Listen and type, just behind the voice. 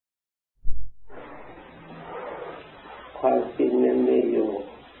ความจริงนั้นมีอยู่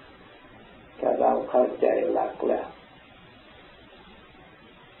ถ้าเราเข้าใจหลักแล้ว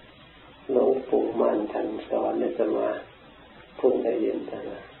หลวงปู่มั่นท่านสอนในสมาพุ่งได้ยินท่าน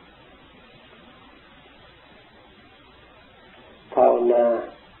ภาวนา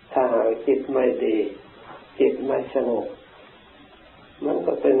ถ้าหากจิตไม่ดีจิตไม่สงบมัน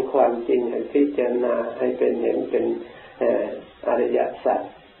ก็เป็นความจริงให้พิจารณาให้เป็นเห็นเป็นอริยสัจ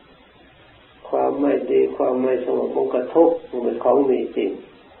ความไม่ดีความไม่สงบมันก็ทุกข์มันเป็นของมีจริง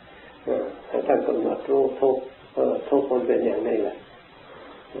ถ้าท่านกำหนดรู้ทุกข์ทุกข์มันเป็นอย่างนี้แหละ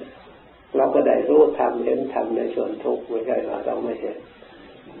เราก็ได้รู้ธรรมเห็นธรรมในส่วนทุกข์ไม่ใช่ว่าเราไม่เห็น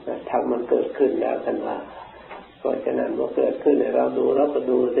ธรรมมันเกิดขึ้นแล้วท่านว่าเพราะฉะนั้นเมื่อเกิดขึ้นเราดูเราก็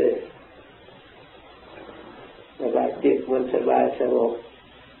ดูสิเวลาจิตมันสบายสงบ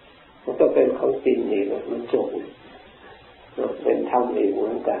มันก็เป็นของจริงอีกมันจบเป็นธรรมอีกเห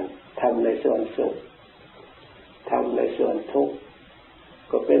มือนกันธรรมในส่วนสุขธรรมในส่วนทุกข์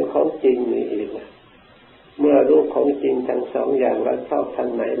ก็เป็นของจริงนี่อีกเมื่อรู้ของจริงทั้งสองอย่างเราชอบทาง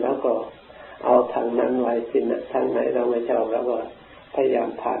ไหนแล้วก็เอาทางนั้นไว้สินะทางไหนเราไม่ชอบแล้วก็พยายาม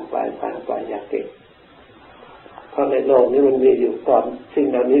ผ่านไปอย่าเก็บเพราะในโลกนี้มันมีอยู่ก่อนสิ่ง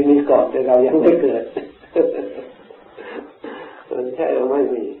เหล่านี้มีก่อนแต่เรายังไม่เกิดมันใช่หรือไม่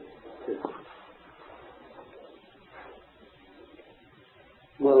มี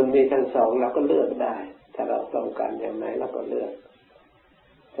เมื่อมันมีทั้งสองเราก็เลือกได้ถ้าเราต้องการอย่างไหนเราก็เลือก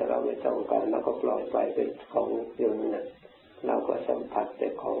ถ้าเราไม่ต้องการเราก็ปล่อยไปเป็นของอย่างนั้นเราก็สัมผัสแต่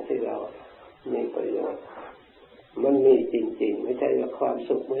ของที่เรามีประโยชน์มันมีจริงๆไม่ใช่ว่าความ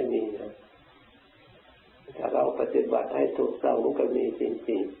สุขไม่มีนะถ้าเราปฏิบัติให้ถูกต้องมันก็มีจ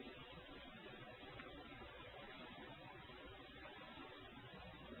ริงๆ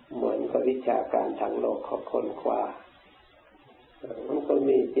เหมือนกับวิชาการทางโลกเขาค้นคว้ามันก็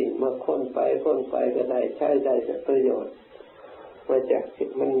มีจริงเมื่อค้นไปก็ได้ใช้ได้จากประโยชน์มาจากจิต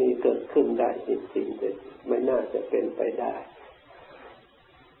มันมีเกิดขึ้นได้จริงๆแต่ไม่น่าจะเป็นไปได้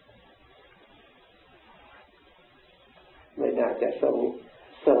ไม่น่าจะส่ง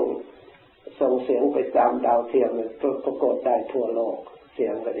เสียงไปตามดาวเทียมปรากฏได้ทั่วโลกเสีย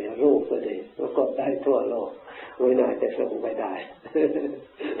งก็ดีรูปก็ดีปรากฏได้ทั่วโลกไม่น่าจะส่งไปได้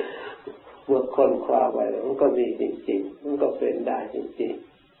เมื่อคนคว้าไว้มันก็มีจริงๆมันก็เป็นได้จริง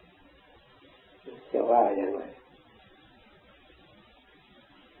ๆจะว่าอย่างไร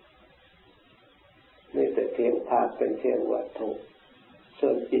นี่แต่เพียงภาพเป็นเพียงวัตถุส่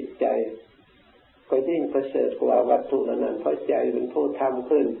วนจิตใจก็ยิ่งประเสริฐกว่าวัตถุนั้นเพราะใจเป็นผู้ทำ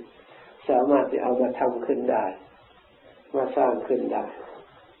ขึ้นสามารถจะเอามาทำขึ้นได้มาสร้างขึ้นได้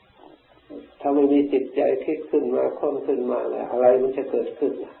ถ้าไม่มีจิตใจคิดขึ้นมาค้นขึ้นมาแล้วอะไรมันจะเกิดขึ้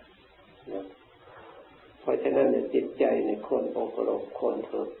นเพราะฉะนั้นจิตใจในคนอบรมคน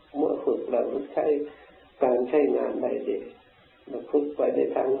ฝึกเมื่อฝึกแล้วมันใช้การใช้งานได้ดีมาฝึกไปใน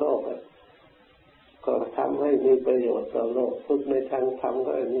ทางโลกก็ทำให้มีประโยชน์ต่อโลกฝึกในทางธรรม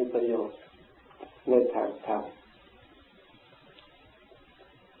ก็มีประโยชน์ในทางธรรม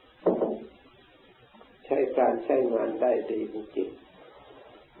ใช้การใช้งานได้ดีจริงๆ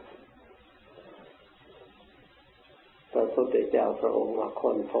พระพุทธเจ้าพระองค์ว่าค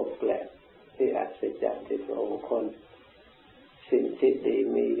นพบแปลกที่อัศจรรย์ที่พระองค์คนสิ่งที่ดี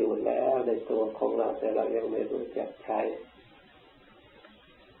มีอยู่แล้วในตัวของเราแต่เรายังไม่รู้จักใช้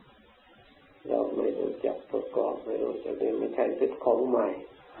เราไม่รู้จักประกอบไม่รู้จักไม่ใช่เป็นของใหม่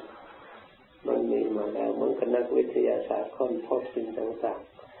มันมีมาแล้วเหมือนกับนักวิทยาศาสตร์ค้นพบสิ่งต่าง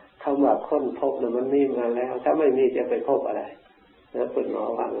ๆคำว่าค้นพบเนี่ยมันมีมาแล้วถ้าไม่มีจะไปพบอะไรนะคุณหมอ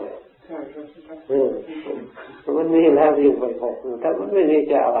ว่าไงมันมีแล้วยิ่งไปพบถ้ามันไม่มี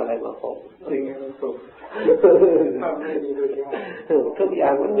จะเอาอะไรมาพบสิ่งนั้นพบทุกอย่า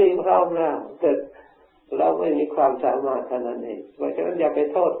งมันมีพร้อมแล้วแต่เราไม่มีความสามารถเท่านั้นเองเพราะฉะนั้นอย่าไป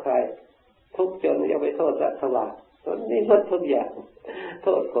โทษใครทุกจนอย่าไปโทษรัฐบาลมันมีหมดทุกอย่างโท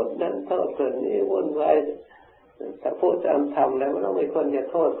ษคนนั้นโทษคนนี้วุ่นวายถ้าพูดตามธรรมแล้วมันต้องไม่ควรจะ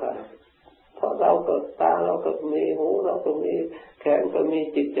โทษใครเพราะเราก็ตาเราก็มีหูเราก็มีแขนก็มี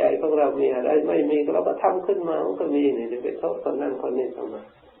จิตใจของเรามีอะไรไม่มีเราก็ทำขึ้นมามันก็มีนี่จะไปโทษคนนั้นคนนี้ทำไม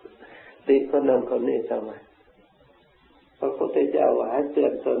ติดคนนั้นคนนี้ทำไมพระพุทธเจ้าว่าให้เตือ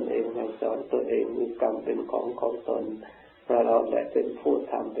นตนเองให้สอนตนเองมีกรรมเป็นของตนเราแหละเป็นผู้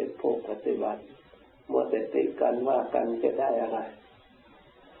ทำเป็นผู้ปฏิบัติมัวแต่ติดกันว่ากันจะได้อะไร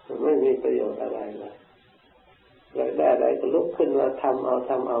ไม่มีประโยชน์อะไรเลยได้อะไรก็ลุกขึ้นมาทำเอ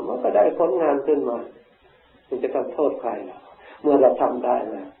ามันก็ได้ผลงานขึ้นมามันจะต้องโทษใครล่ะเมื่อเราทำได้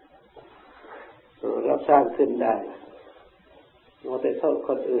แล้วเราสร้างขึ้นได้มัวแต่โทษค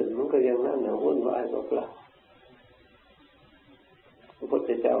นอื่นมันก็ยังนั่นน่ะวุ่นวายเปล่าพระพุทธ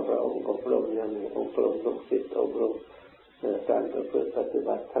เจ้าพระองค์อบรมอย่างนี้อบรมลูกศิษย์อบรม การประพฤติปฏิ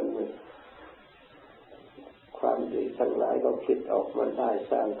บัติธรรมความดีทั้งหลายเราคิดออกมาได้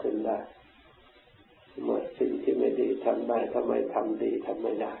สร้างขึ้นได้เมื่อสิ่งที่ไม่ดีทำได้ทำไมทำดีทำไ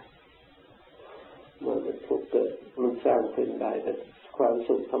ม่ได้เมื่อมันทุกข์เกิดมันสร้างขึ้นได้แต่ความ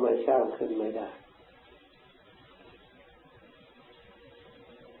สุขทำไมสร้างขึ้นไม่ได้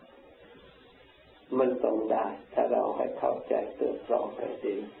มันต้องได้ถ้าเราให้เข้าใจเติบโตให้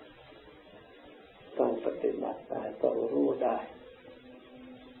ดีต้องปฏิบัติได้ต้องรู้ได้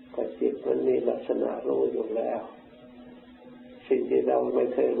ก็จิตมันมีลักษณะรู้อยู่แล้วสิ่งที่เราไม่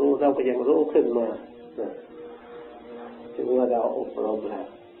เคยรู้เราก็ยังรู้ขึ้นมาถึงว่าเราอบรมแล้ว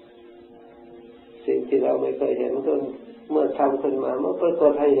สิ่งที่เราไม่เคยเห็นจนเมื่อทำขึ้นมาเมื่อปราก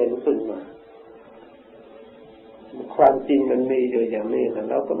ฏให้เห็นขึ้นมาความจริงมันมีอยู่อย่างนี้นะ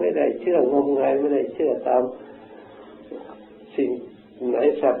เราก็ไม่ได้เชื่องมงายไม่ได้เชื่อตามสิ่งไหน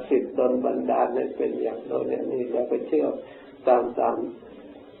ศักดิ์สิทธิ์ดลบันดาลให้เป็นอย่างโน้นอย่างนี้เราไปเชื่อตาม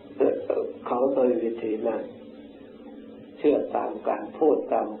เขาโดยวิธีนั้นเชื่อตามกันพูด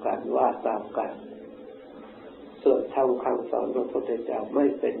ตามกันว่าตามกันส่วนธรรมคำสอนพระพุทธเจ้าไม่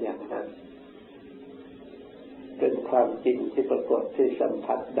เป็นอย่างนั้นเป็นความจริงที่ปรากฏที่สัม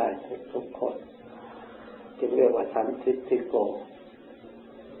ผัสได้ทุกคนจึงเรียกว่าสันทิฏฐิโก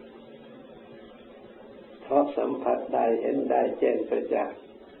เพราะสัมผัสได้เห็นได้แจ้งประจักษ์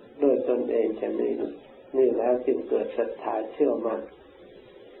ด้วยตนเองจะนี่แล้วจึงเกิดศรัทธาเชื่อมั่น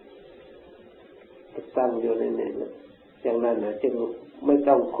ตั้งอยู่ในนี้อย่างนั้นนะจึงไม่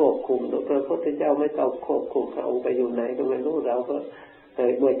ต้องควบคุมพระพุทธเจ้าไม่ต้องควบคุมพระองค์ไปอยู่ไหนก็ไม่รู้เราก็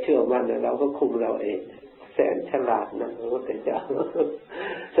เมื่อเชื่อมั่นเราก็คุมเราเองแสนฉลาดนะพระพุทธเจ้า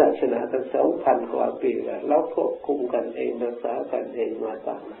ศาสนาตั้ง 2,000 กว่าปีแล้วเราควบคุมกันเองรักษากันเองมาต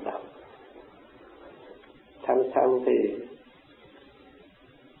ามลำดับทั้งที่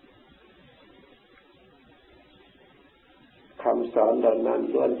คำสอนเหล่านั้น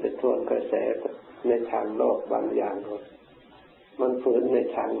ล้วนจะทวนกระแสในทางโลกบางอย่างมันฝืนใน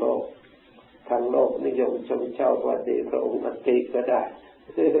ทางโลกนิยมชมชอบว่าดีพระองค์อติก็ได้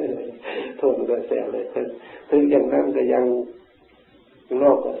ทวนกระแสเลยถึงอย่างนั้นก็ยังโล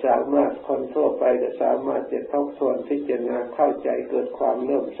กก็สามารถคนทั่วไปก็สามารถจะทบทวนพิจารณาเข้าใจเกิดความเ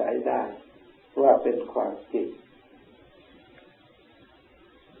ลื่อมใสได้ว่าเป็นความจริง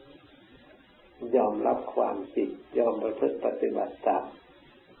ยอมรับความจริงยอมประพฤติปฏิบัติตาม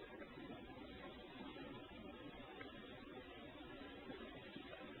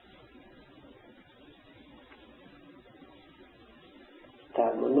ถ้า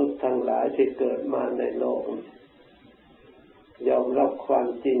มนุษย์ทั้งหลายที่เกิดมาในโลกยอมรับความ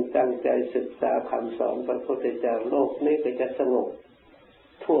จริงตั้งใจศึกษาคำสอนพระพุทธเจ้าโลกนี้ก็จะสงบ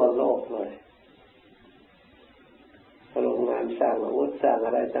ทั่วโลกเลยโรงงานสร้างอาวุธสร้างอ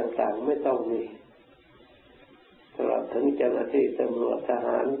ะไรต่างๆไม่ต้องมีตลอดถึงเจ้าหน้าที่ตำรวจทห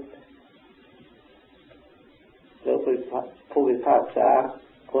ารหรือผู้พิพากษา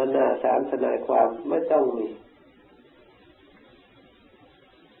หัวหน้าศาลทนายความไม่ต้องมี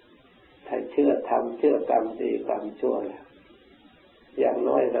ถ้าเชื่อธรรมเชื่อกรรมดีกรรมชั่วแล้วอย่าง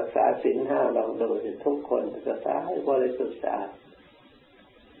น้อยรักษาศีล 5เราโดยทุกคนรักษาให้บริสุทธิ์สะอาด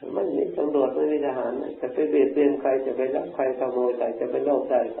ไม่มีตำรวจไม่มีทหารจะไปเบียดเบียนใครจะไปลักใครขโมยใครจะไปโลภ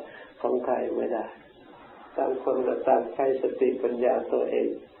ได้ของใครไม่ได้ต่างคนต่างใช้สติปัญญาตัวเอง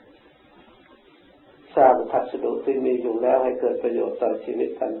สร้างพัสดุที่มีอยู่แล้วให้เกิดประโยชน์ต่อชีวิต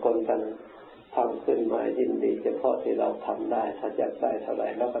กันคนกันทำขึ้นมายินดีเฉพาะที่เราทำได้ถ้าอยากได้เท่าไหร่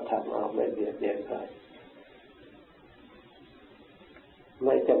เราก็ทำเอาไม่เบียดเบียนใครไ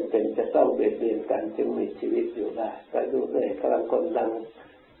ม่จำเป็นจะต้องเบียดเบียนกันจึงมีชีวิตอยู่ได้ไปดูเลยกำลังคนดัง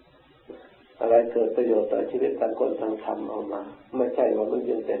อะไรเกิดประโยชน์ต่อชีวิตต่างคนต่างทำออกมาไม่ใช่ว่ามัน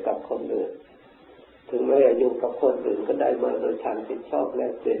ยืนแต่กับคนอื่นถึงแม้อยู่กับคนอื่นก็ได้มาโดยทางที่ชอบแล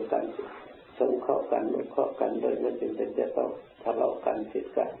กเปลี่ยนกันสงเคราะห์กันนุเคราะห์กันโดยไม่จำเป็นจะต้องทะเลาะกันผิด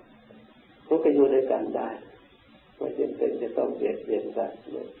กันมันก็อยู่ด้วยกันได้ไม่จำเป็นจะต้องเบียดเบียนกัน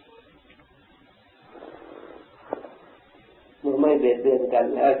เมื่อไม่เบียดเบียนกัน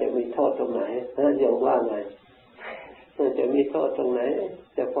แล้วจะมีโทษตรงไหนโยมว่าไงจะมีโทษตรงไหน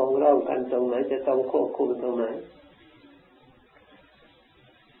จะฟ้องร้องกันตรงไหนจะต้องควบคุมตรงไหน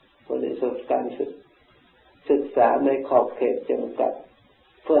บริสุทธิ์การศึกษาในขอบเขตจำกัด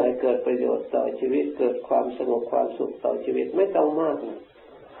เพื่อให้เกิดประโยชน์ต่อชีวิตเกิดความสงบความสุขต่อชีวิตไม่ต้องมาก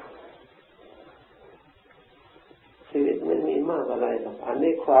ชีวิตไม่มีมากอะไรหรอกอัน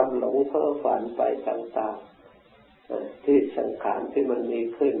นี้ความหลงเพ้อฝันไปต่างๆที่สังขารที่มันมี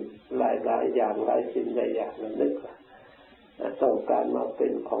ขึ้นหลายๆอย่างหลายสิ่งหลายอย่างนั้นนึกว่าต้องการมาเป็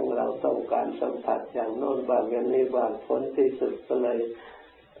นของเราต้องการสัมผัสอย่างโน้นบางอย่างนี้บางผลที่สุดก็เลย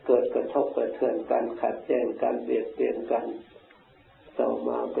เกิดกระทบกระเทือนกันขัดแย้งกันเบียดเบียนกันต่อม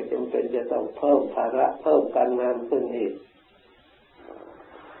าก็จำเป็นจะต้องเพิ่มภาระเพิ่มการงานขึ้นอีก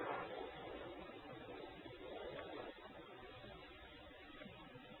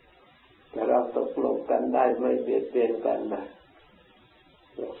แต่เราตกลงกันได้ไม่เบียดเบียนกันนะ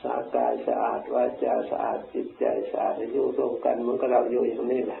รักษากายสะอาดวาจาสะอาดจิตใจสะอาดอยู่ร่วมกันมันก็เราอยู่อย่าง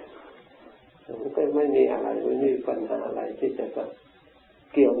นี้แหละมันก็ไม่มีอะไรไม่มีปัญหาอะไรที่จะต้อง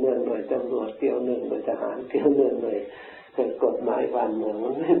เกี่ยวเนื่องโดยตำรวจเกี่ยวเนื่องโดยทหารเกี่ยวเนื่องโดยกฎหมายบ้านเมืองมั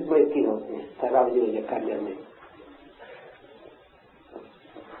นไม่เกี่ยวถ้าเราอยู่อย่างกันอย่างนี้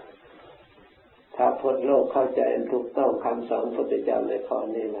ถ้าพ้นโลกเข้าใจถูกต้องคำสอนพระพุทธเจ้าในข้อ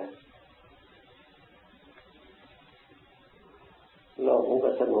นี้แหละโลกมันก็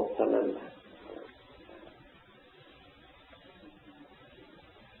สงบเท่านั้น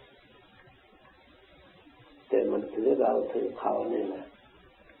แต่มันถือเราถือเขานี่แหละ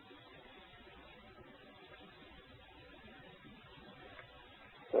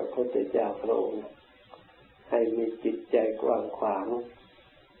พระพุทธเจ้าพระองค์ให้มีจิตใจกว้างขวาง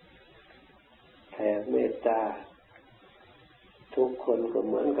แผ่เมตตาทุกคนก็เ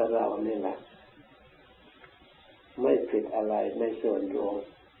หมือนกับเรานี่แหละไม่ผิดอะไรในส่วนรวม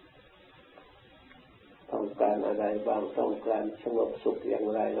ต้องการอะไรบางต้องการสงบสุขอย่าง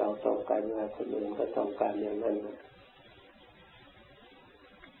ไรเราต้องการงานคนอื่นก็ต้องการอย่างนั้น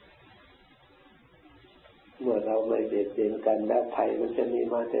เมื่อเราไม่เบียดเบียนกันแล้วภัยมันจะมี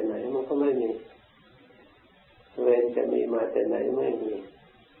มาแต่ไหนมันก็ไม่มีเวรจะมีมาแต่ไหนไม่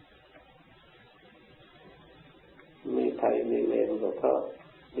มีภัยมีเวรก็เพราะ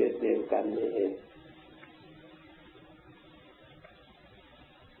เบียดเบียนกันนี่เอง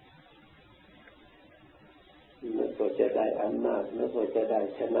นึกว่าจะได้อำนาจนึกว่าจะได้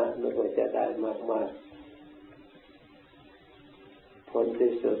ชนะนึกว่าจะได้มากๆผล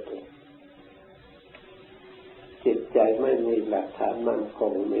ที่สุดจิตใจไม่มีหลักฐานมั่นค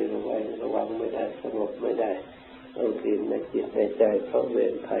งมีระวังไม่ได้สงบไม่ได้เอาดินในจิตในใจเพราะเว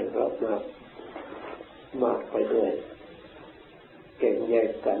รภัยรอบมากไปด้วยเก่งแย่ง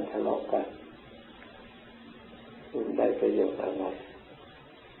กันทะเลาะกันได้ประโยชน์อะไร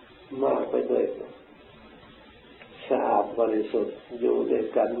มากไปด้วยสะอาดบริสุทธิ์อยู่ด้วย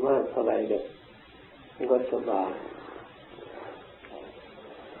กันมากเท่าไรก็สบาย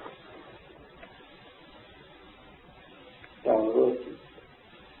ต้องรู้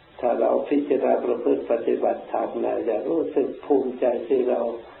ถ้าเราพิจารณาประพฤติปฏิบัติธรรมแล้วจะรู้สึกภูมิใจที่เรา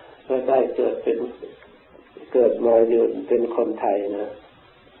ได้เกิดมาอยู่เป็นคนไทยนะ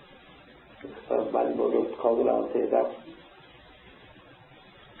บรรพบุรุษของเราที่เรา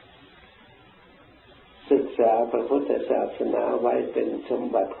ศึกษาพระพุทธศาสนาไว้เป็นสม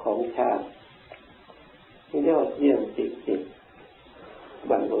บัติของชาติยอดเยี่ยมจริงๆ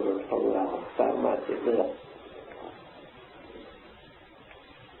บรรพบุรุษของเราสามารถจะเลือก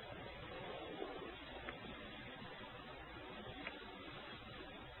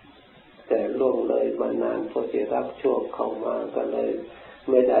แต่ล่วงเลยมานานพอจะรับช่วงเข้ามาก็เลย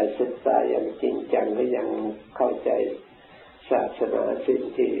ไม่ได้ศึกษาอย่างจริงจังและยังเข้าใจศาสนาสิ่ง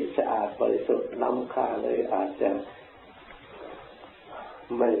ที่สะอาดบริสุทธิ์ล้ำค่าเลยอาจจะ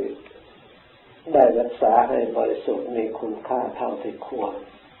ไม่ได้รักษาให้บริสุทธิ์มีคุณค่าเท่าที่ควร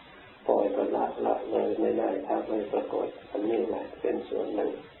ปล่อยประละเลยไม่ได้ถ้าไม่ปรากฏอันนี้แหละเป็นส่วนหนึ่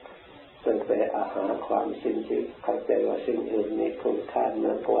งตั้งแต่อาหารความสิ่งที่เข้าใจว่าสิ่งอื่นมีคุณค่าเหนื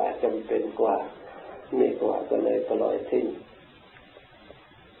อกว่าจำเป็นกว่ามีกว่าก็เลยปล่อยทิ้ง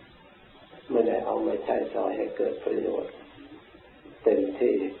ไม่ได้เอามาใช้สอยให้เกิดประโยชน์เต็ม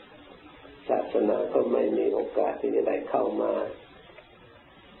ที่ศาสนาก็ไม่มีโอกาสที่จะได้เข้ามา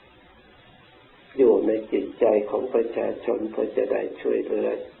อยู่ในจิตใจของประชาชนเพื่อจะได้ช่วยเหลือ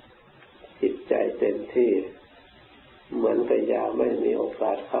จิตใจเต็มที่เหมือนกับยาไม่มีโอก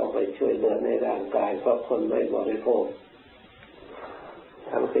าสเข้าไปช่วยเหลือในร่างกายเพราะคนไม่บริโภค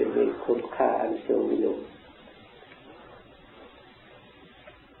ทั้งที่มีคุณค่าอันสูงอยู่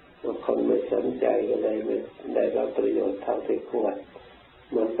คนไม่สนใจก็เลยไม่ได้รับประโยชน์เท่าที่ควร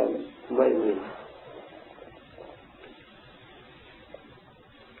เหมือนกับไม่มี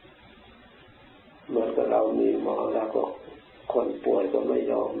เหมือนกับเรามีหมอแล้วก็คนป่วยก็ไม่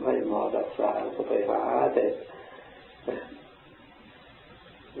ยอมให้หมอรักษาก็ไปหาแต่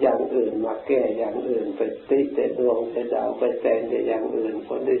อย่างอื่นมาแก้อย่างอื่นไปติแต่ดวงแต่ดาวไปแต่งแต่อย่างอื่นผ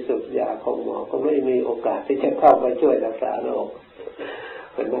ลที่สุดยาของหมอก็ไม่มีโอกาสที่จะเข้าไปช่วยรักษาโรค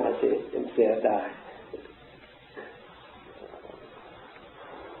เป็นน่าเสียดาย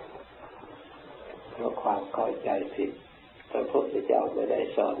เพราะความเข้าใจผิดพระพุทธเจ้าไม่ได้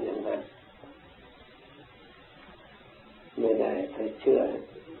สอนอย่างนั้นไม่ได้ไปเชื่อ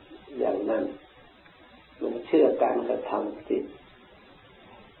นั้นมันเชื่อการกระทำจิต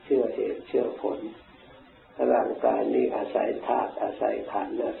เชื่อเหตุเชื่อผลร่างกายนี้อาศัยธาตุอาศัยขัน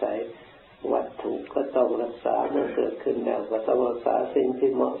ธ์อาศัยวัตถุก็ต้องรักษาเมื่อเกิดขึ้นแล้วก็ต้องรักษาสิ่งที่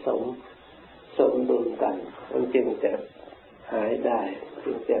เหมาะสมสมดุลกันมันจึงจะหายได้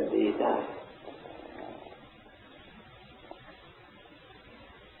จึงจะดีได้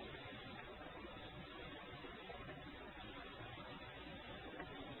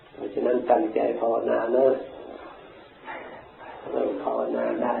เพราะฉะนั้นตั้งใจภาวนาเนอะเริ่มภาวนา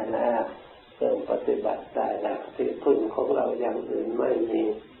ได้แล้วเริ่มปฏิบัติได้แล้วที่พึ่งของเราอย่างอื่นไม่มี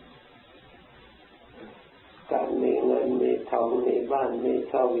การมีเงินมีทองมีบ้านมี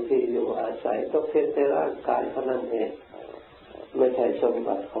ช่องที่อยู่อาศัยต้องเพียงแต่ร่างกายเท่านั้นเองไม่ใช่สม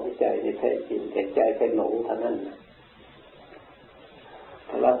บัติของใจที่แท้จริงแต่ใจไปหลงเท่านั้น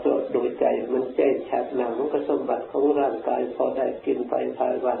ถ้าเราตรวจดูใจมันแจ้งชัดแล้วมันก็สมบัติของร่างกายพอได้กินไปภา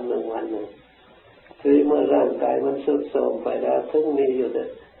ยวันหนึ่งวันหนึ่งคือเมื่อร่างกายมันทรุดโทรมไปแล้วถึงมีอยู่แต่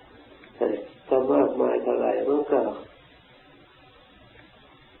ก็มากมายเท่าไหร่มันก็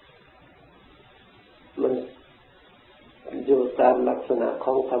มันอยู่ตามลักษณะข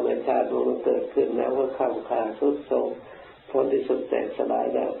องธรรมชาติมันเกิดขึ้นแล้วก็ข้ามคาทรุดโทรมผลที่สุดแตกสลาย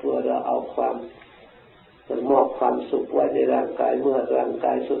แล้วตัวเราเอาความมอบความสุขไว้ในร่างกายเมื่อร่างก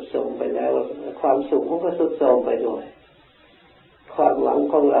ายทรุดโทรมไปแล้วความสุขมันก็ทรุดโทรมไปด้วยความหวัง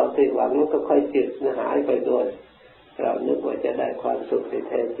ของเราที่หวังมันก็ค่อยจืดหายไปด้วยเรานึกว่าจะได้ความสุขที่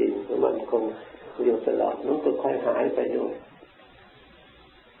แท้จริงมันคงอยู่ตลอดมันก็ค่อยหายไปด้วย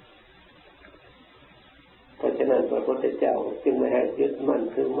เพราะฉะนั้นพระพุทธเจ้าจึงไม่ให้ยึดมั่น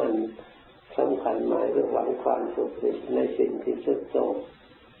ถือมั่นสำคัญหมายเรื่องหวังความสุขในสิ่งที่ทรุดโทรม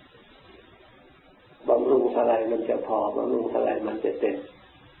บำรุงเท่าไรมันจะพอบำรุงเท่าไรมันจะเต็ม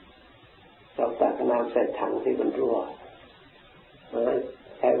เราตักน้ำใส่ถังที่มันรั่ว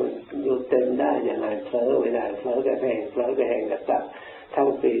ใช้มันอยู่เต็มได้อย่างไรเผลอไม่ได้เผลอก็แห้งเผลอก็แห้งก็ตักทั้ง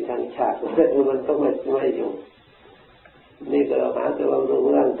ปีทั้งชาติมันก็ไม่อยู่นี่ก็เราหาแต่บำรุง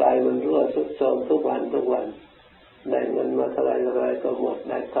ร่างกายมันรั่วทรุดโทรมทุกวันได้เงินมาเท่าไรก็หมด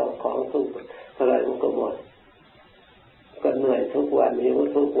ได้ข้าวของทุกเท่าไรมันก็หมดก็เหนื่อยทุกวันหิว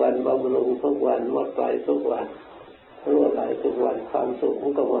ทุกวันบำรุงทุกวันหมดไปทุกวันรั่วไหลทุกวันความสุขมั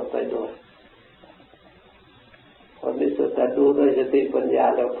นก็หมดไปด้วยผลที่สุดแต่ดูด้วยสติปัญญา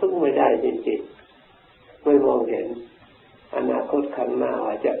เราพึ่งไม่ได้จริงๆไม่มองเห็นอนาคตข้างหน้า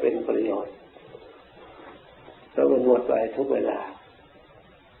ว่าจะเป็นประโยชน์แล้วมันหมดไปทุกเวลา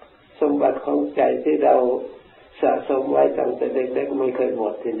สมบัติของใจที่เราสะสมไว้ตั้งแต่เด็กๆไม่เคยหม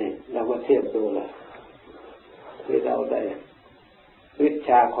ดที่นี่เรามาเทียบดูละที่เราได้วิช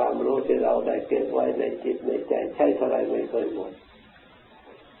าความรู้ที่เราได้เก็บไว้ในจิตในใจใช่เท่าไรไม่เคยหมด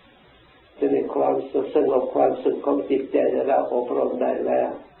จะมีความสงบความสุขของจิตใจเราอบรมได้แล้ว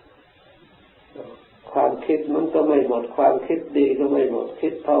ความคิดมันก็ไม่หมดความคิดดีก็ไม่หมดคิ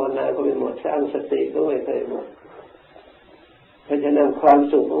ดภาวนาก็ไม่หมดสร้างสติก็ไม่เคยหมดเพราะฉะนั้นความ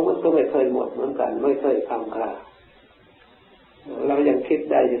สุขมันก็ไม่เคยหมดเหมือนกันไม่เคยคำคาเรายังคิด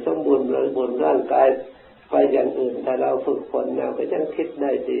ได้อยู่สมบูรณ์เลยบนร่างกายไปอย่างอื่นแต่เราฝึกฝนเราก็ยังคิดไ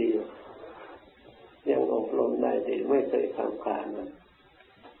ด้ดีอยู่ยังอบรมได้ดีไม่เคยคำคามัน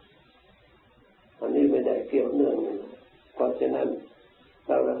อันนี้ไม่ได้เกี่ยวเนื่องเพราะฉะนั้นเ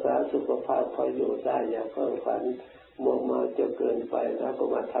รารักษาสุขภาพพออยู่ได้อย่าเพิ่มฝันมัวเมาจนเกินไปแล้วก็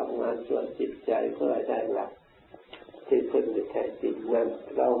มาทำงานส่วนจิตใจเพื่อได้หลักที่พึ่งที่แท้จริงนั้น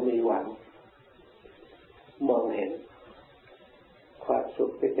เรามีหวังมองเห็นความสุ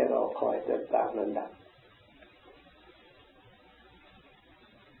ขที่จะรอคอยจะตามลำดับ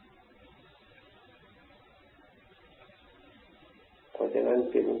เพราะฉะนั้น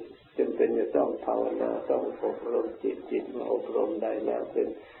จำเป็นจะต้องภาวนาต้องอบรมจิตมาอบรมได้แล้วเป็น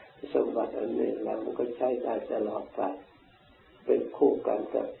สมบัติอันนี้แล้วมันก็ใช้ได้ตลอดไปเป็นคู่กัน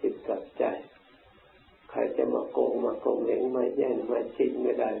กับจิตกับใจใครจะมาโกงเหลงไม่แย่งไม่ชิงไ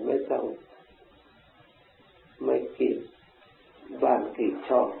ม่ได้ไม่ต้องไม่กีดบ้านกีด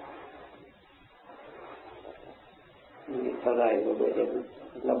ช่องมีเท่าไรก็ไม่เห็น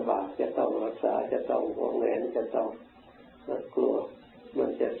ลำบากจะต้องรักษาจะต้องห่วงแหนจะต้องกลัวมัน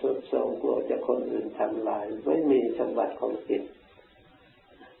จะทรุดโทรมกลัวจะคนอื่นทำลายไม่มีสมบัติของจิต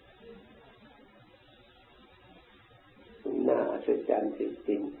น่าอัศจรรย์จ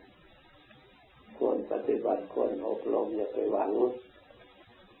ริงๆควรปฏิบัติควรอบรมอย่าไปหวัง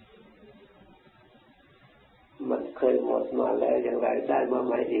มันเคยหมดมาแล้วอย่างไรได้มาใ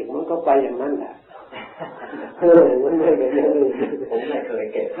หม่อีกมันก็ไปอย่างนั้นแหละมันไม่เป็นอย่างอื่นผมไม่เคย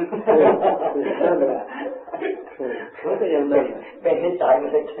เก็บนั่นแหละ มันก็ยังเป็นนิสัยมัน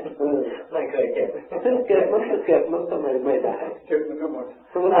เลยไม่เคยเก็บซึ่งเก็บมันก็เก็บมันก็ไม่ได้เก็บมันก็หมด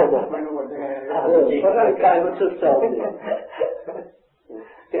มันก็หมดยังไงเพราะร่างกายมันสุดโทรมเนี่ย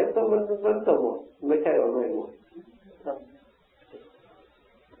เก็บต้องมันต้องหมดไม่ใช่ว่าไม่หมด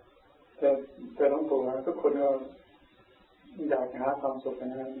แต่หลวงปู่ทุกคนก็อยากหาความสุขน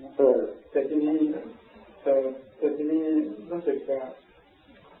ะครับแต่ที่นี้รู้สึกว่า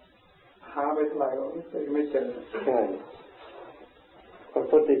หาไปเท่าไหร่ก็ไม่เจอใช่พระ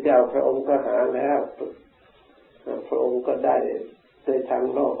พุทธเจ้าพระองค์ก็หาแล้วพระองค์ก็ได้ในทาง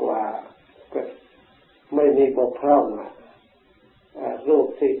โลกว่าไม่มีบกพร่องรูป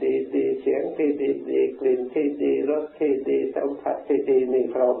ที่ดีเสียงที่ดีกลิ่นที่ดีรสที่ดีสัมผัสที่ดีมี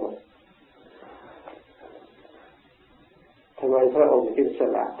พร้อมหมดทำไมพระองค์จึงส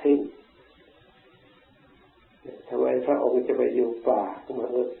ละทิ้งทำไมพระองค์จะไปอยู่ป่าม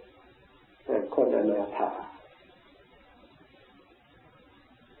นุษย์คนอนาถา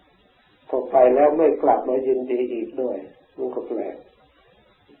พอไปแล้วไม่กลับมายินดีอีกด้วยมันก็แปลก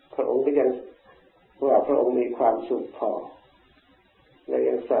พระองค์ก็ยังว่าพระองค์มีความสุขพอและ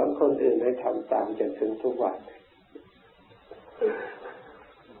ยังสอนคนอื่นให้ทำตามจนถึงทุกวัน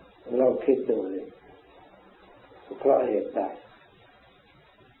เราคิดดูเลยเพราะเหตุใด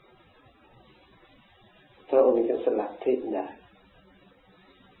พระองค์จะสละทิ้งได้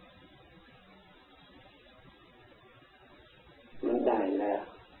มันได้แล้ว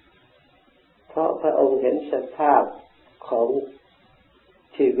เพราะพระองค์เห็นสภาพของ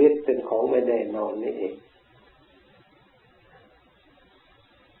ชีวิตเป็นของไม่แน่นอนนี่เอง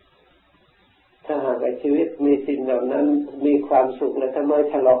ถ้าหากว่าชีวิตมีสิ่งเหล่านั้นมีความสุขแล้วทำไม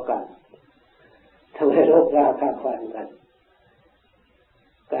ทะเลาะกันทำไมรบราฆ่าฟันกัน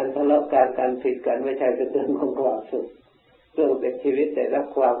การทะเลาะกันการผิดกันไม่ใช่เป็นเรื่องของความสุขเรื่องเป็นชีวิตแต่รับ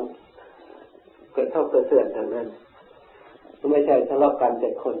ความกระทบกระเทือนทางนั้นไม่ใช่ทะเลาะกันแต่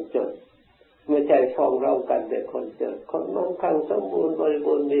คนจนไม่ใช่ฟ้องร้องกันแต่คนจนคนมั่งคั่งสมบูรณ์บริ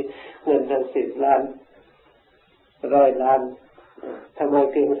บูรณ์มีเงินทั้ง10 ล้าน100 ล้านทำไม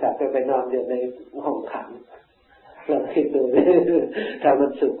เพียงสักไปนอนอยู่ในห้องขังเราคิดดูถ้ามั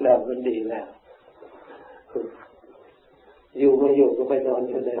นสุขแล้วมันดีแล้วอยู่ไม่อยู่ก็ไปนอน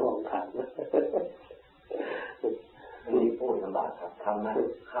อยู่ในห้องขังมีพูดลำบากครับทำนะ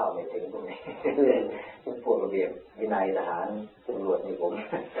ข้าวไม่ถึงตรงนี้พวกระเบียบวินัยทหารตำรวจนี่ผม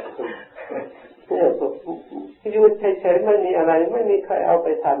อยู่เฉยๆไม่มีอะไรไม่มีใครเอาไป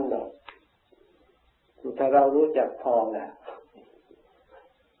ทำหรอกถ้าเรารู้จักพอแล้ว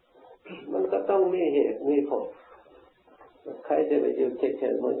มันก็ต้องมีเหตุมีผลใครจะไปอยู่เฉ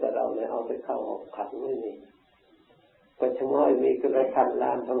ยๆเหมือนกับเราเนี่ยเอาไปเข้าห้องขังไม่มีปัจจุบันมีกระพันล้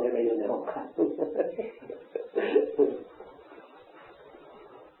านทำไมไปอยู่ในห้องขัง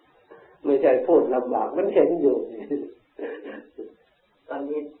ไม่ใช่พูดลำบากมันเห็นอยู่ตอน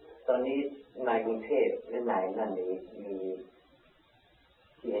นี้ในกรุงเทพและในนั่นนี้มี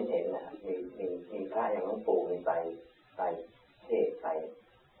ที่เห็นนะครับมีพระอย่างหลวงปู่มีไปเทศไป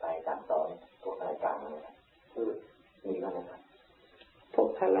สั่งสอนพวกราชการนะครับมีบ้างนะครับพวก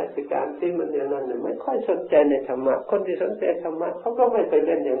ข้าราชการที่มันอย่างนั้นไม่ค่อยสนใจในธรรมะคนที่สนใจธรรมะเขาก็ไม่ไปเ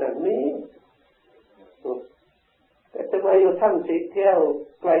ล่นอย่างนั้นนี่แต่จะมาอยู่ถ้ำสีเที่ยว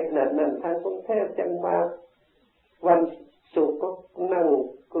ไกลขนาดนั้นทางกรุงเทพจังมาวันศุกร์ก็นั่ง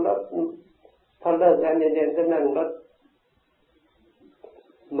รถพอเลิกงานเย็นๆก็นั่งรถ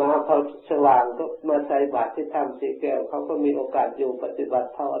มาพอสว่างก็มาใส่บาตรที่ถ้ำสีแก้วเขาก็มีโอกาสอยู่ปฏิบัติ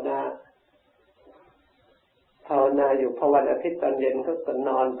ภาวนาอยู่พอวันอาทิตย์ตอนเย็นเขาก็น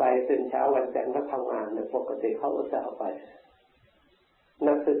อนไปตื่นเช้าวันจันทร์ก็ทำงานปกติเขาอุตส่าห์ไป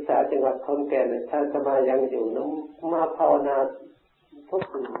นักศึกษาจังหวัดขอนแก่นถ้าจะมายังอยู่น้ำมาภาวนาทุก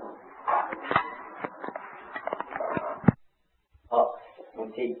คืนเพราะบาง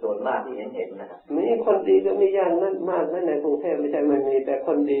ทีส่วนมากที่เห็นนะครับมีคนดีก็มีอย่างนั้นมากในกรุงเทพไม่ใช่มันมีแต่ค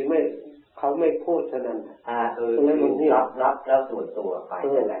นดีไม่เขาไม่พูดเท่านั้นแล้วมันรับแล้วส่วนตัวไป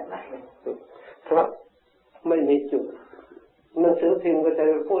แต่แบบไหนเพราะไม่มีจุดหนังสือพิมพ์ก็จะ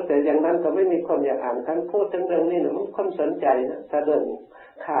พูดแต่อย่างนั้นก็ไม่มีคนอยากอ่านท่านพูดถึงเรื่องนี้นะมันคนสนใจนะถ้าเรื่อง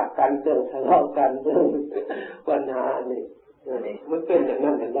ฆ่ากันเรื่องทะเลาะกันเรื่องปัญหานี่มันเป็นอย่าง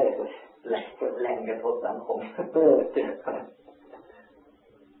นั้นกันได้เลยแรงกระทบสังคม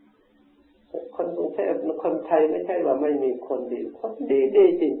คนกรุงเทพคนไทยไม่ใช่ว่าไม่มีคนดีคนดี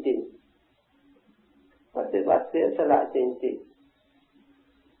จริงๆปฏิบัติเสียสละจริงๆ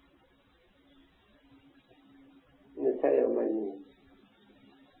ไม่ใช่ว่าไม่มี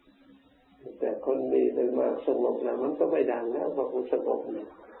แต่คนมีโดยมากสงบแล้วมันก็ไม่ดังแล้วพอคุณสงบเนี่ย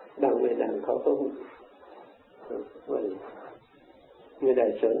ดังไม่ดังเขาก็ไม่ได้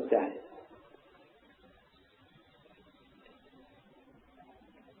สนใจ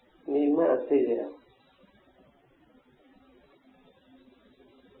มีมากทีเดียว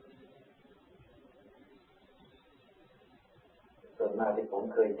ส่วนมากที่ผม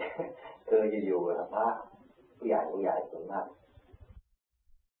เคยอยู่กับพระผู้ใหญ่ส่วนมาก